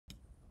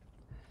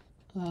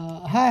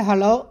Hi,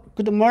 hello,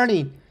 good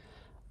morning.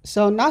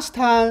 So last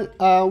time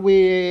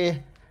we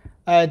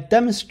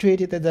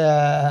demonstrated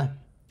the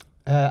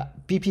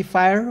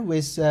BPFire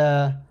with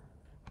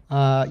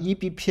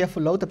eBPF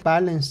load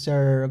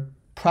balancer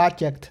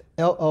project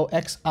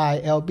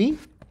LoxiLB.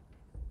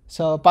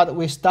 So, but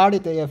we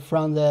started it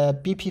from the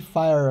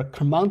BPFire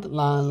command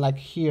line, like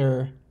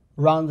here,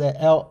 run the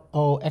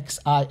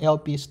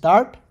LoxiLB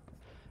start.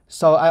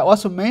 So I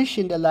also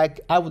mentioned that, like,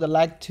 I would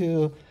like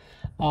to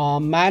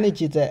manage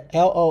the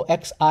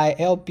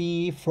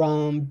LoxiLB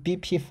from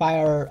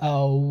BPFire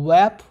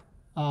web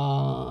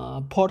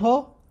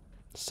portal.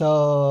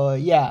 So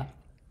yeah,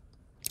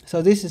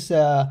 so this is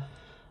yeah.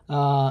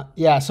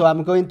 So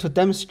I'm going to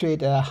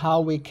demonstrate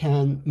how we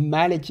can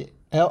manage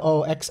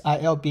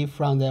LoxiLB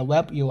from the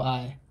web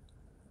UI.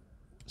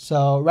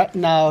 So right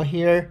now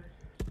here,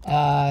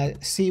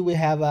 see we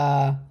have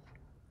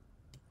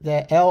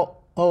the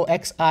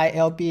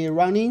LoxiLB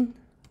running,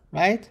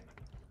 right?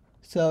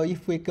 So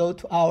if we go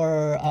to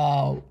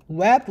our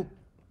web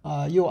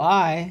UI,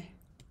 I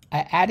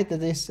added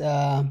this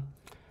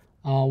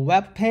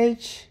web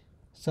page.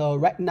 So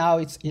right now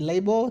it's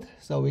enabled,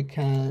 so we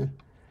can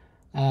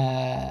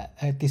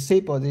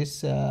disable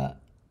this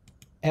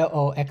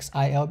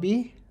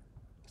LoxiLB.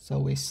 So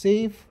we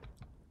save,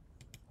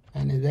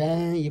 and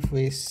then if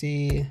we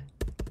see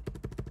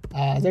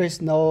there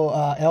is no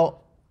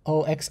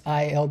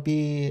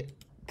LoxiLB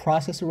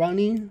process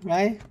running,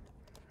 right?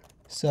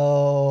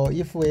 So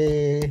if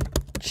we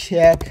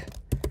check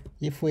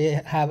if we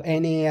have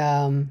any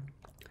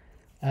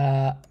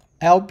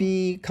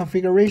LB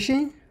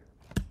configuration,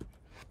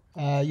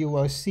 you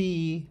will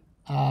see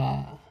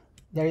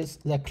there is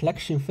the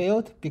collection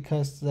failed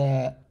because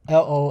the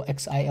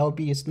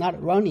LoxiLB is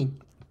not running.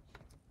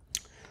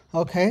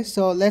 Okay,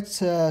 so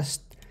let's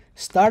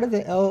start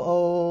the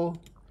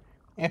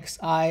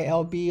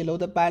LoxiLB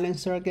load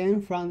balancer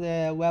again from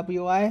the web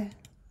UI.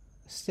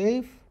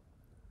 Save.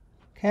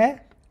 Okay,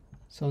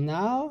 so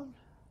now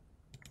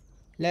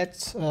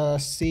let's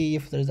see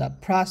if there's a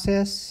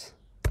process.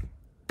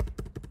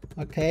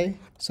 Okay,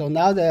 so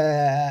now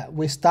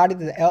we started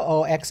the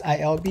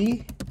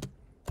LoxiLB.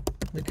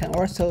 We can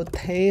also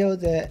tail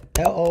the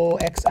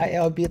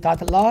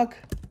LoxiLB.log,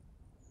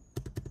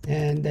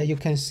 and you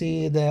can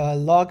see the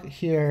log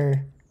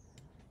here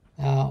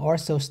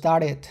also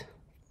started,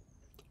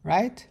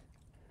 right?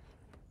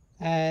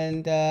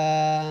 And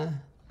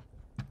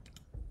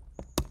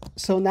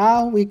so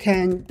now we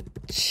can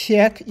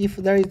check if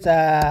there is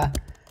a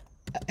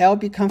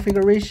LB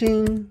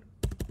configuration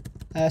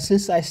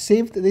since I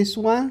saved this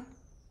one.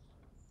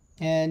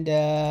 And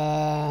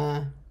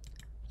yeah,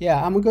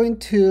 I'm going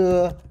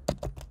to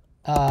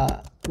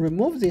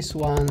remove this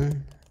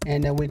one,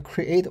 and then we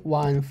create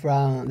one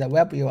from the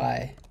web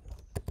UI.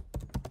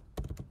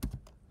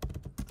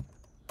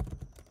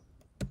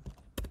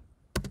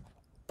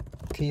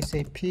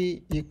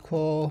 TCP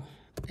equal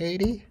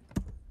 80.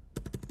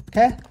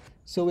 Okay,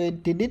 so we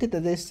deleted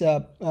this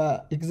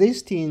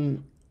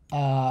existing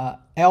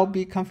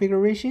LB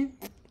configuration.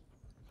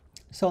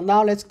 So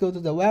now let's go to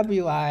the web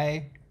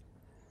UI.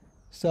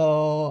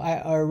 So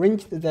I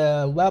arranged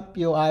the web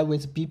UI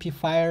with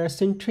BPFire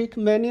centric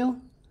menu.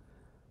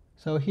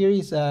 So here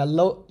is a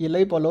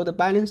enable load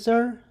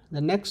balancer. The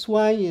next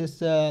one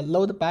is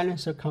load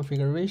balancer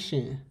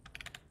configuration.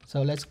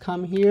 So let's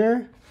come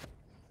here.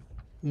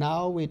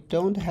 Now we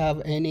don't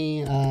have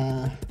any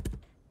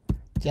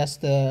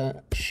just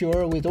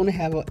sure we don't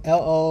have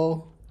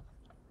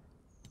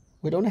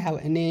we don't have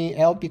any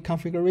LB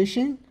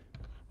configuration.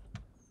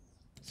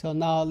 So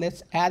now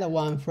let's add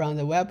one from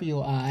the web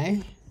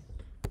UI.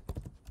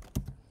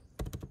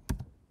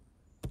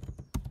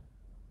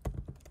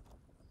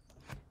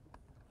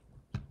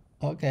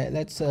 Okay,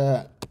 let's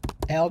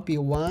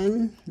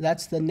LB1.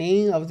 That's the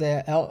name of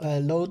the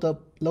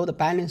load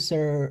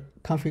balancer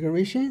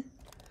configuration,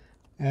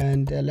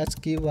 and let's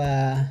give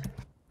a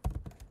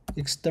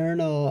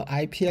external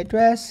IP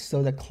address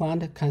so the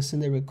client can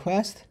send a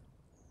request.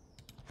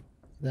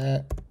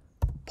 The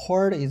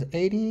port is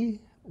 80.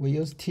 We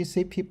use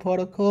TCP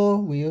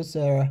protocol. We use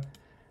a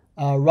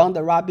round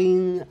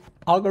robin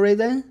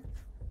algorithm.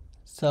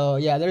 So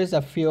yeah, there is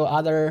a few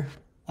other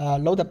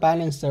load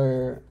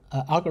balancer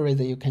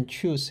algorithm you can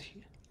choose,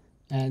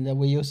 and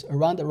we use a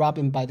round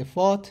robin by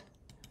default.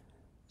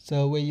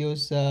 So we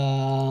use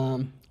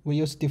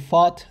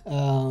default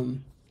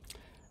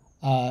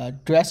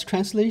address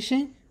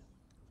translation.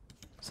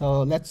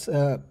 So let's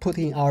put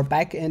in our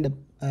backend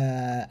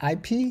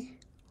IP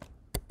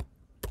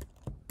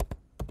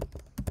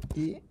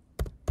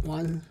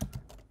E15.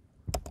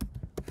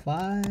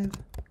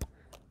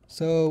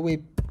 So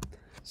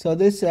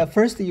this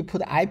first you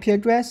put IP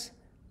address,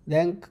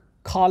 then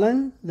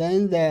colon,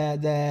 then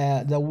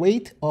the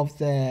weight of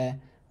the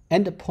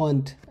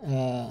endpoint.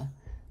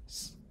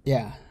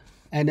 Yeah,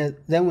 and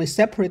then we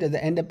separated the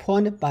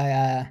endpoint by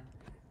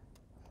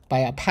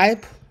a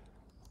pipe.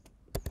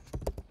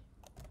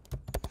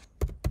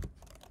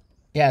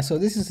 Yeah, so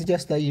this is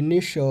just the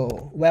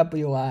initial web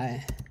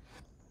UI.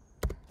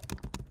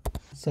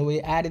 So we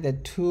added the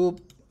two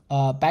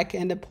back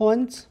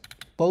endpoints,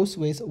 both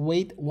with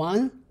wait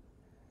 1.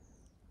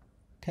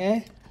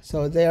 Okay,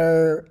 so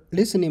their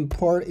listening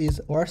port is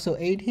also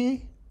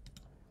 80.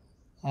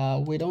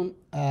 We don't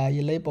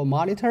enable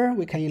monitor.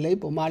 We can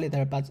enable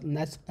monitor, but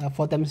let's,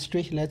 for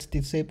demonstration, let's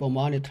disable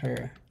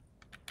monitor.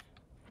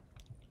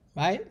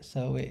 Right,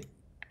 so we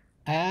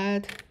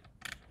add,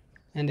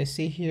 and you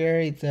see here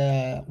it's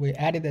we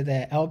added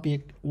the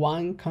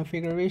LB1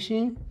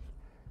 configuration.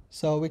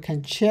 So we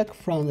can check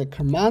from the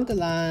command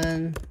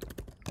line,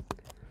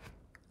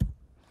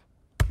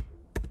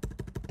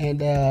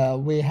 and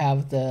we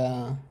have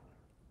the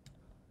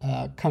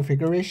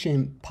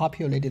configuration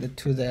populated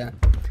to the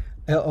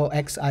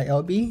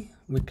LoxiLB.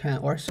 We can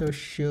also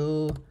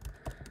show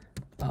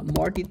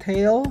more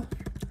detail,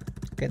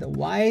 get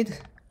wide.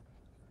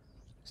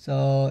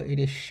 So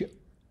it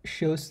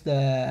shows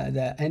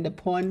the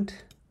endpoint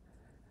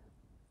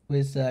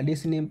with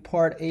listening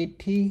port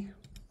 80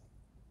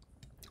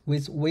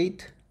 with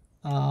wait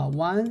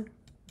 1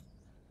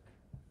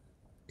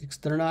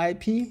 external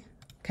IP.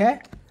 Okay,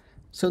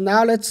 so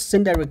now let's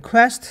send a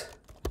request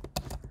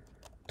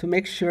to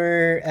make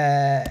sure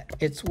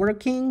it's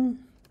working.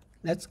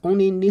 Let's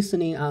only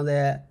listening on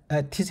the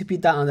TCP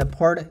down on the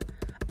port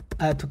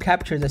to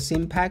capture the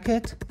same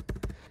packet.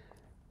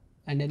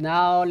 And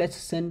now let's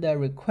send a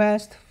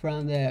request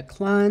from the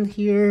client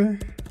here.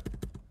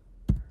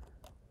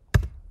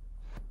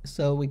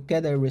 So we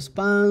get a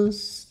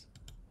response.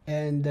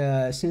 And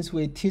since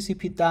we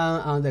TCP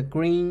down on the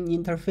green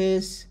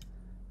interface,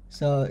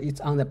 so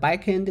it's on the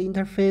backend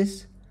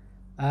interface,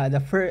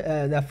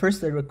 the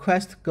first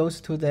request goes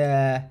to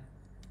the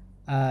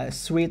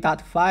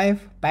 3.5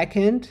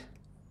 backend.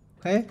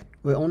 Okay,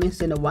 we only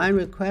send one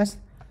request.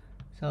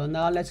 So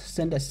now let's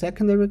send a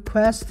second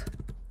request.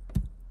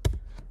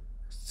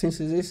 Since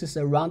this is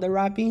a round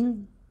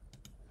robin,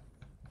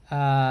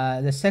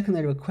 the second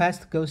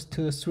request goes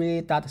to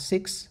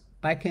 3.6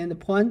 backend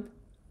point,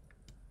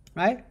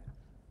 right?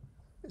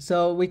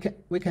 So we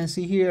can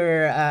see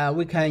here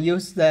we can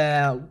use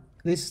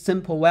this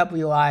simple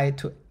WebUI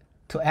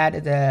to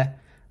add the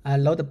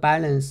load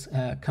balance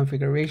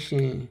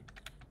configuration,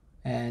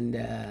 and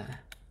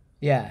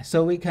yeah,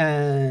 so we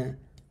can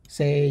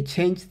say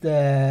change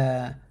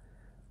the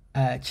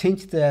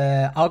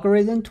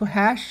algorithm to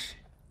hash.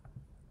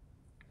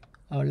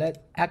 Oh, let's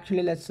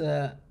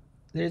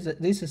this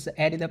is the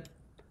edit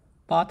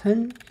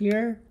button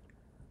here,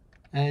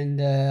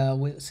 and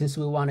since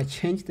we want to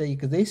change the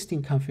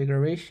existing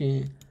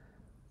configuration,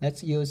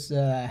 let's use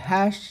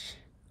hash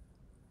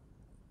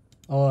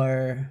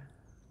or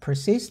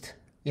persist.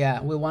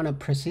 Yeah, we want to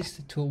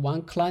persist to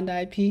one client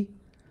IP,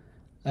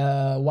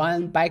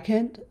 one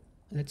backend.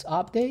 Let's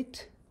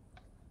update.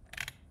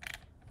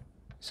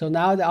 So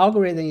now the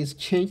algorithm is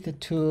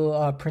changed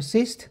to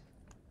persist.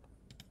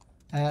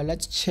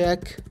 Let's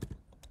check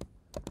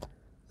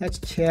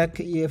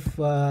if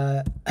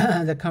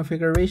the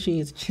configuration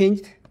is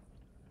changed.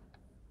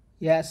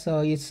 Yeah,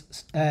 so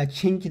it's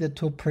changed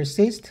to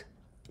persist.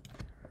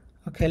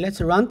 Okay,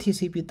 let's run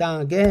TCP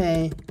down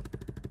again.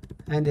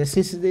 And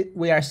since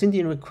we are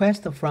sending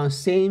requests from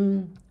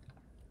same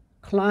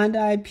client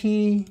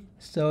IP,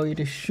 so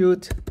it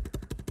should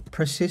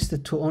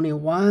persist to only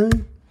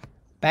one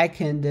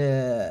backend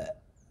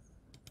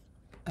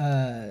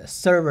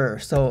server.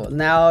 So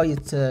now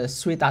it's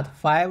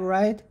 3.5,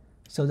 right?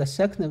 So the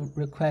second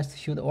request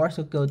should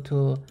also go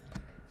to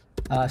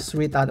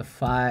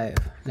 3.5.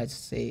 Let's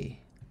see.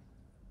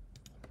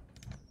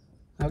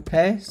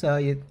 Okay, so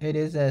it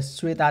is a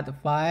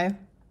 3.5.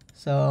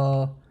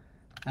 So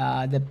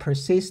the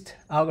persist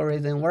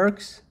algorithm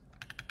works,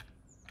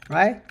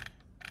 right?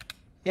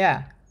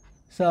 Yeah.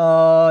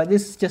 So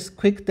this is just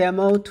quick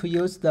demo to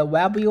use the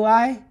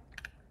WebUI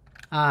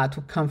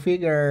to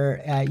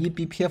configure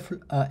eBPF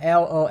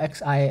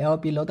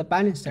LoxiLB load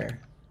balancer.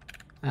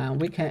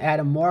 We can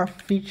add more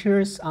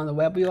features on the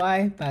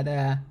WebUI, but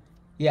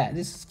yeah,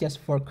 this is just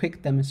for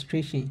quick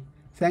demonstration.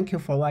 Thank you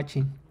for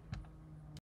watching.